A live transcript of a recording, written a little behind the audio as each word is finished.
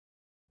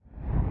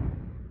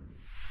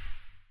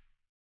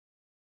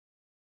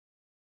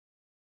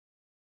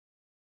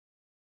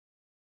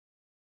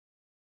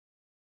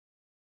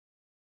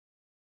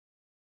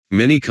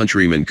Mini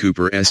Countryman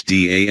Cooper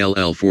SD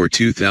ALL4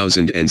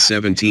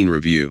 2017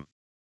 Review.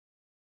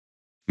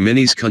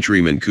 Mini's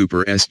Countryman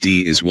Cooper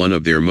SD is one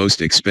of their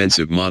most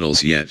expensive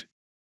models yet.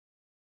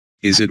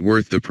 Is it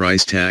worth the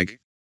price tag?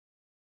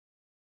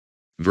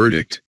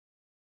 Verdict: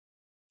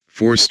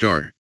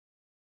 4-star.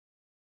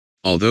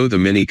 Although the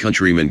Mini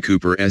Countryman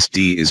Cooper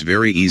SD is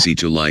very easy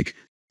to like,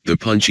 the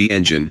punchy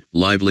engine,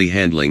 lively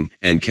handling,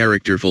 and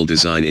characterful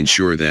design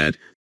ensure that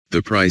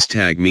the price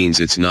tag means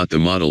it's not the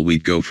model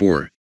we'd go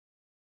for.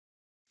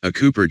 A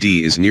Cooper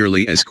D is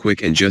nearly as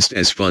quick and just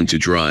as fun to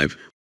drive,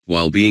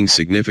 while being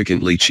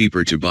significantly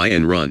cheaper to buy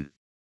and run.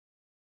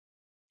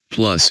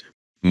 Plus,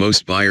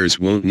 most buyers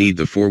won't need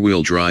the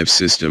four-wheel drive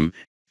system,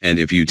 and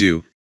if you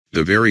do,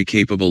 the very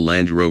capable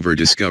Land Rover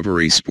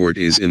Discovery Sport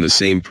is in the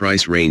same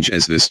price range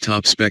as this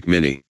top-spec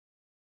Mini.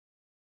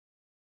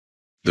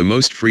 The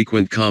most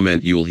frequent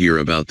comment you'll hear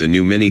about the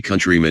new Mini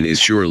Countryman is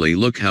surely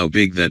look how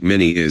big that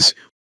Mini is,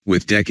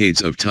 with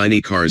decades of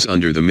tiny cars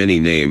under the Mini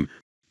name,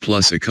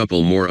 plus a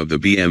couple more of the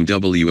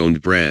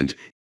BMW-owned brand.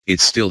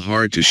 It's still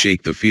hard to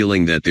shake the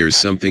feeling that there's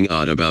something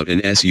odd about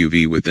an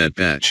SUV with that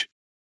badge.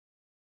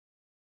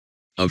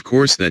 Of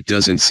course that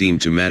doesn't seem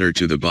to matter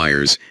to the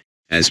buyers,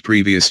 as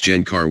previous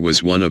Gen car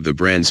was one of the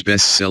brand's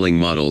best-selling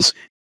models,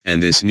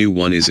 and this new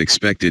one is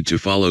expected to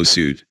follow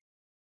suit.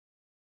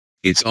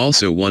 It's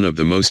also one of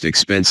the most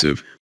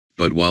expensive,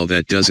 but while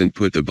that doesn't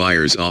put the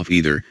buyers off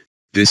either,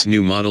 this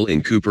new model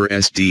in Cooper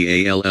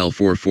SD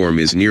ALL4 form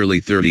is nearly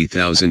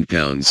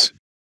 £30,000.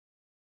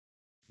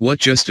 What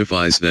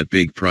justifies that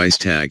big price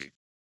tag?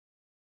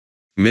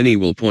 Many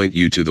will point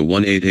you to the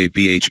 188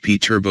 bhp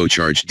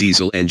turbocharged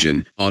diesel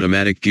engine,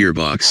 automatic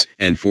gearbox,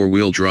 and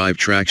four-wheel drive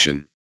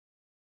traction.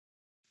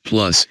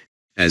 Plus,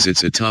 as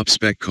it's a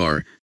top-spec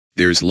car,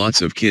 there's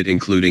lots of kit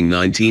including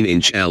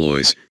 19-inch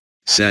alloys,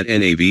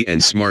 Sat-NAV and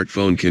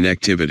smartphone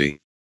connectivity.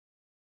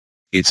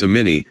 It's a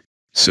Mini,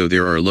 so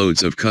there are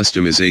loads of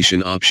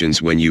customization options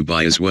when you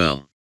buy as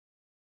well.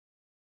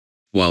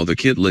 While the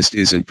kit list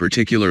isn't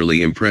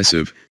particularly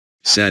impressive,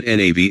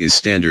 Sat-NAV is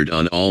standard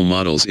on all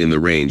models in the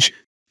range.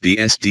 The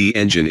SD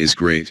engine is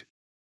great.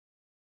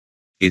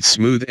 It's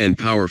smooth and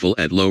powerful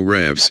at low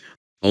revs,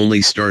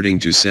 only starting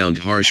to sound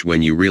harsh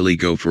when you really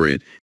go for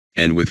it,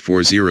 and with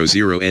 400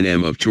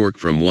 Nm of torque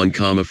from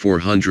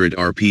 1,400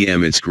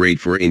 rpm it's great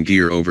for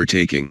in-gear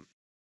overtaking.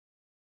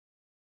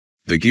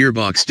 The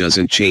gearbox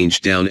doesn't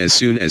change down as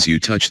soon as you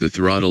touch the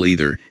throttle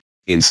either,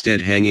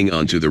 instead hanging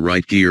onto the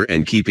right gear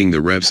and keeping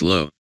the revs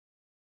low.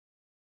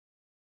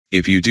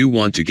 If you do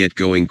want to get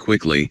going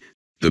quickly,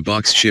 the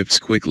box shifts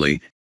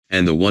quickly,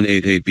 and the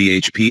 188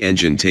 bhp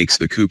engine takes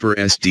the Cooper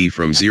SD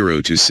from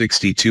 0 to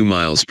 62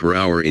 miles per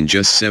hour in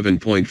just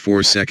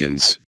 7.4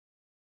 seconds.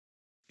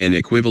 An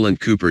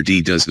equivalent Cooper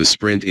D does the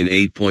sprint in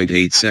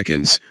 8.8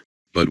 seconds,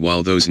 but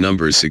while those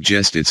numbers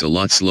suggest it's a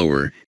lot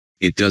slower,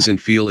 it doesn't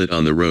feel it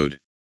on the road.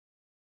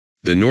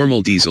 The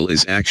normal diesel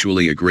is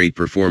actually a great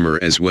performer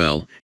as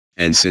well,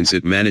 and since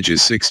it manages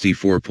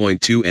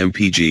 64.2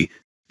 mpg,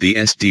 the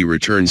SD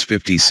returns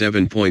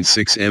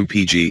 57.6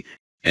 mpg,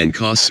 and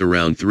costs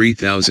around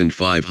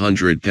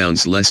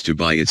 £3,500 less to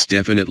buy. It's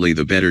definitely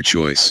the better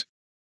choice.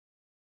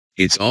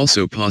 It's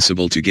also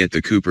possible to get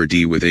the Cooper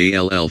D with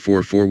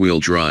ALL4 four-wheel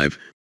drive,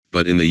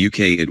 but in the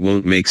UK it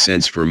won't make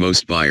sense for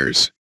most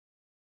buyers.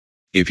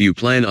 If you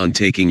plan on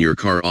taking your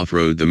car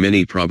off-road, the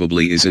Mini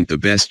probably isn't the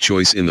best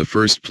choice in the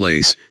first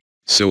place,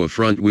 so a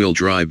front-wheel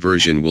drive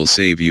version will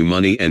save you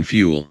money and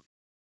fuel.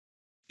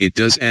 It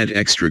does add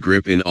extra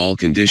grip in all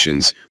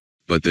conditions,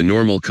 but the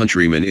normal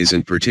Countryman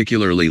isn't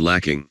particularly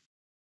lacking.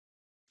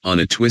 On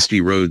a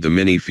twisty road the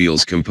Mini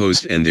feels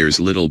composed and there's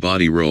little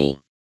body roll.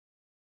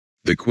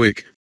 The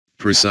quick,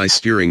 precise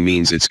steering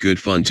means it's good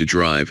fun to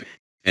drive,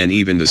 and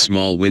even the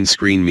small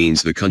windscreen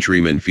means the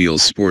Countryman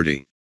feels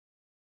sporty.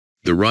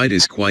 The ride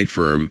is quite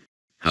firm,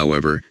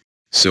 however,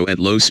 so at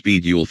low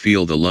speed you'll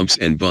feel the lumps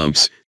and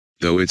bumps,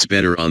 though it's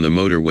better on the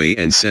motorway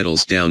and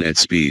settles down at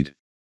speed.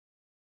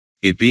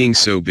 It being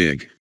so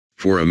big,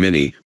 for a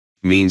Mini,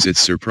 means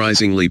it's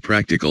surprisingly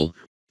practical,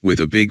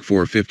 with a big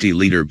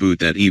 450-liter boot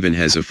that even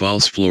has a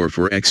false floor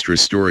for extra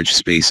storage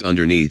space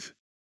underneath.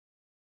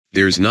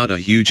 There's not a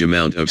huge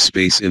amount of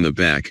space in the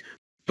back,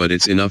 but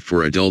it's enough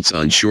for adults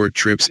on short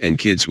trips and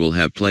kids will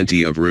have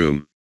plenty of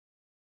room.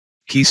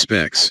 Key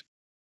specs.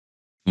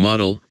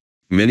 Model: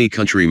 Mini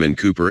Countryman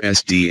Cooper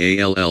SD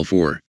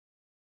ALL4.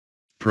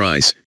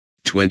 Price: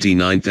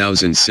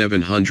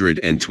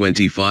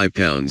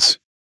 £29,725.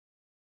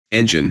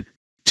 Engine: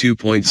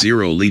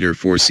 2.0-liter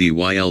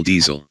 4CYL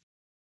diesel.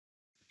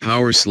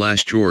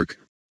 Power/torque: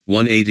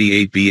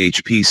 188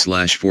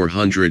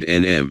 bhp/400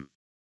 Nm.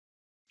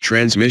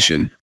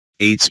 Transmission: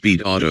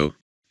 8-speed auto,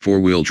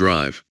 4-wheel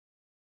drive.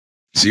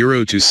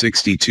 0 to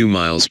 62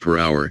 miles per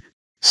hour,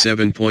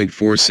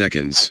 7.4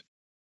 seconds.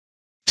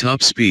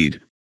 Top speed: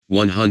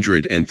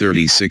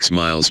 136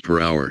 miles per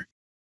hour.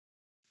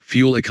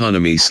 Fuel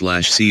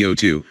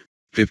economy/CO2: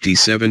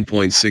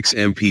 57.6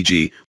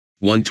 mpg,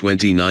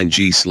 129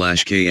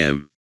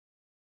 g/km.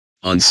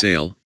 On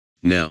sale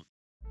now.